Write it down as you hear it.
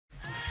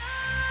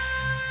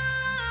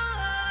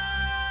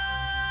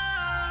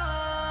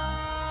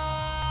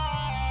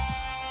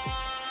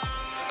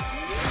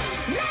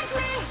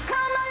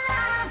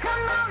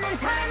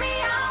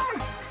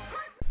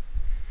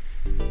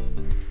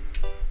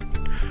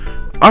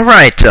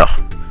Alright,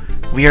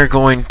 we are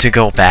going to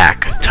go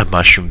back to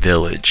Mushroom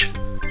Village.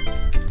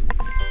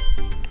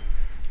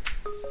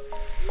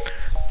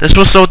 This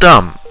was so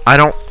dumb.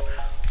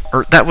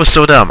 That was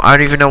so dumb. I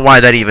don't even know why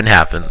that even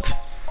happened.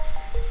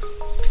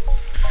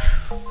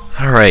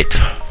 Alright.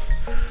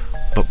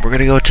 But we're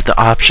gonna go to the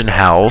option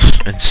house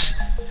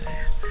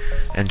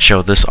and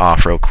show this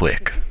off real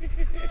quick.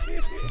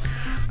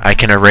 I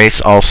can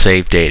erase all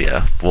save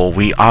data. Well,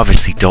 we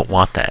obviously don't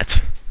want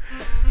that.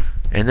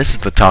 And this is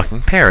the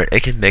talking parrot.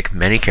 It can make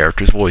many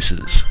characters'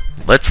 voices.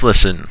 Let's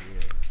listen.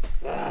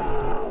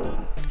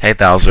 Hey,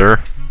 Bowser.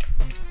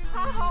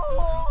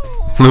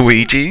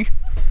 Luigi?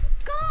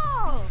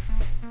 Go!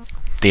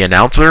 The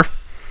announcer?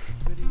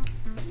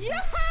 Yeah!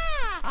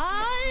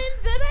 I'm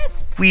the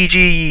best!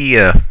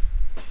 Ouija!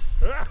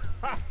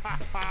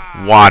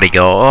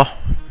 Wario?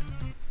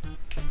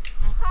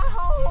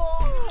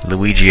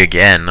 Luigi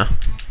again.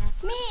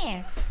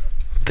 Miss!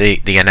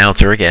 The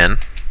announcer again.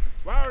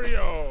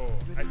 Wario,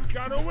 I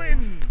gotta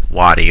win.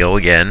 Wario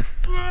again.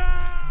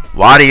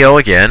 Wario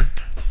again.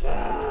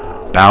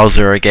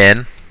 Bowser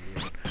again.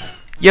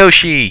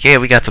 Yoshi! Yeah,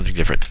 we got something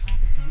different.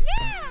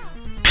 Yeah!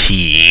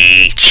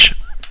 Peach.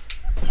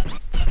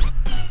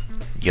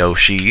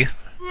 Yoshi.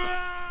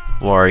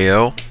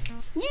 Wario.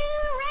 New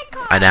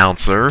record!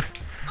 Announcer.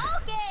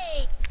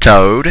 Okay!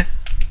 Toad.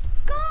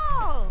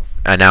 Go!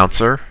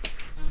 Announcer.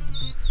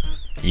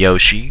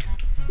 Yoshi.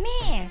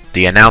 Miss!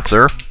 The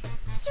announcer.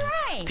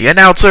 Strike! The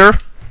announcer.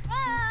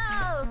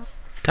 Whoa!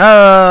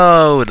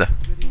 Toad.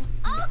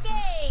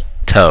 Okay!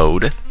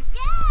 Toad.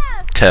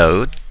 Yeah!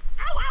 Toad.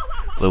 Ow, ow,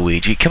 ow, ow.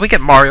 Luigi. Can we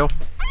get Mario?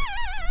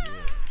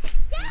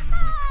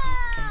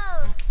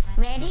 Yahoo!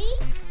 Ready?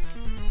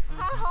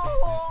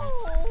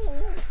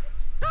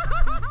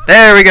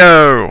 There we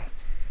go.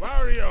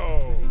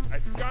 Wario, I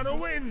gotta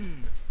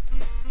win.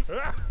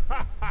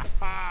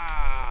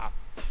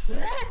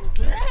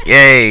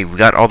 Yay, we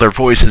got all their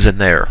voices in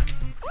there.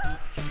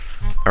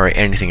 Alright,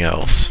 anything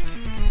else?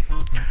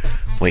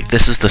 Wait,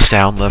 this is the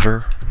sound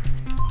lever?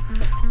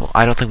 Well,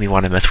 I don't think we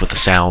want to mess with the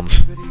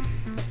sounds.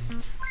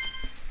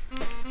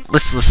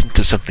 Let's listen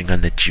to something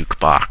on the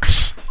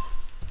jukebox.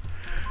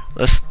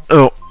 Let's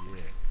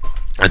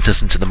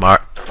listen to the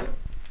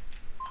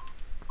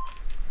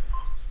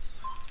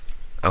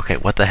Okay,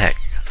 what the heck?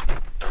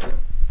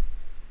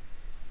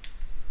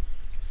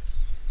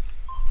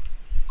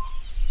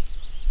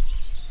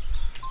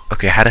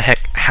 Okay, how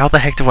the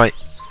heck do I...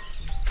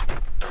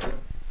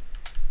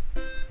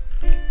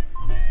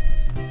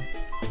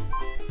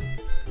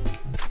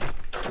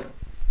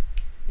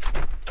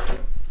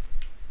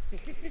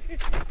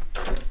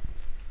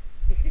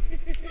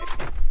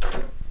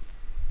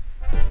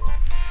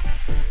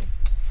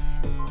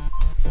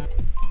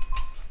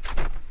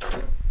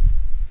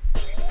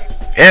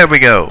 There we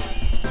go!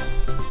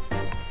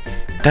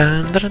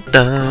 Dun dun dun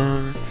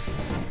dun!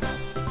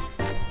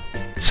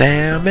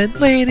 Sam and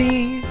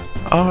Lady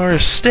are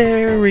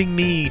staring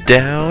me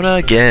down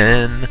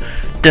again.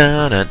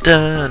 Dun dun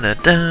dun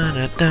dun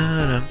dun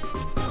dun.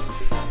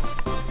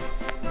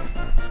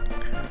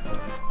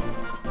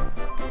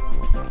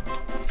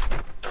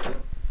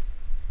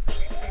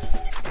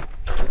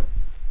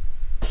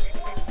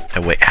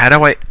 Oh, wait, how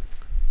do I...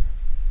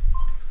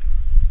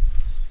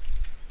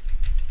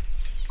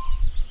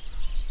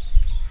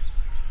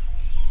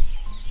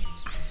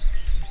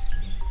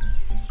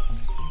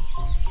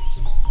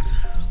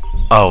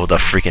 Oh, the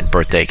freaking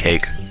birthday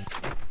cake.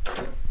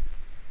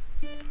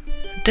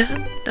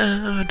 Dun,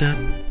 dun,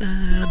 dun,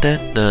 dun,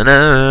 dun, dun,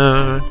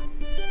 dun.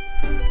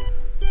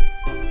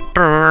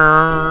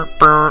 Brr,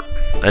 brr.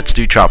 Let's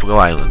do Tropical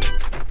Island.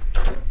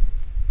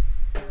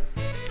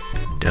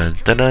 Dun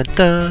dun dun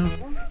dun.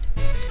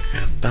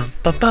 Bum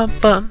bum bum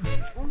bum.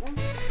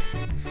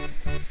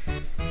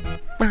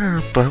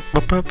 Bum, bum,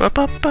 bum, bum, bum,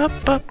 bum, bum,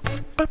 bum,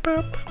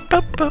 bum,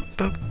 bum, bum,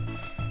 bum.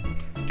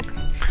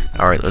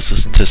 Alright, let's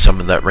listen to some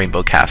of that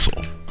Rainbow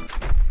Castle.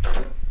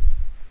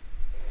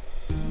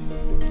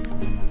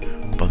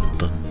 Bum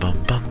bum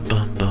bum bum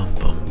bum bum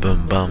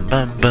bum bum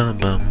bum bum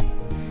bum.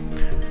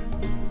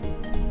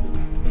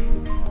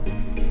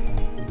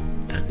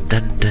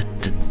 Dun dun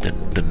dun dun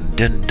dun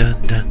dun dun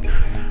dun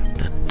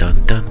dun dun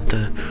dun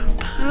dun.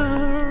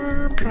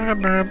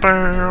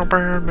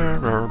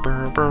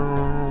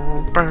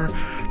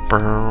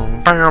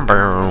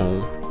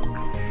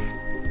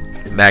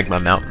 Magma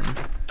Mountain.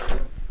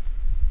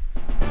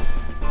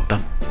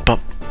 Bum bum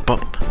bum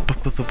bum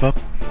bum bum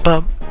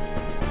bum.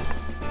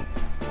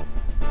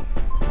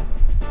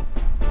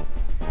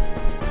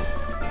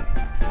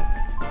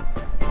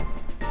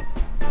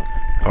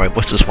 Alright,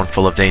 what's this one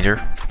full of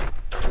danger?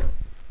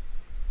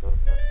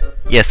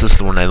 Yes, this is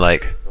the one I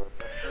like.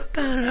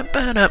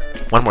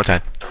 One more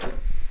time.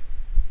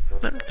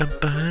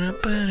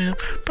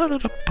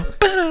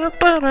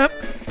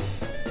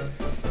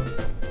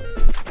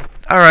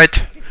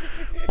 Alright.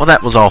 Well,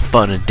 that was all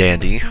fun and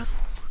dandy.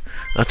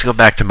 Let's go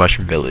back to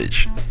Mushroom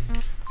Village.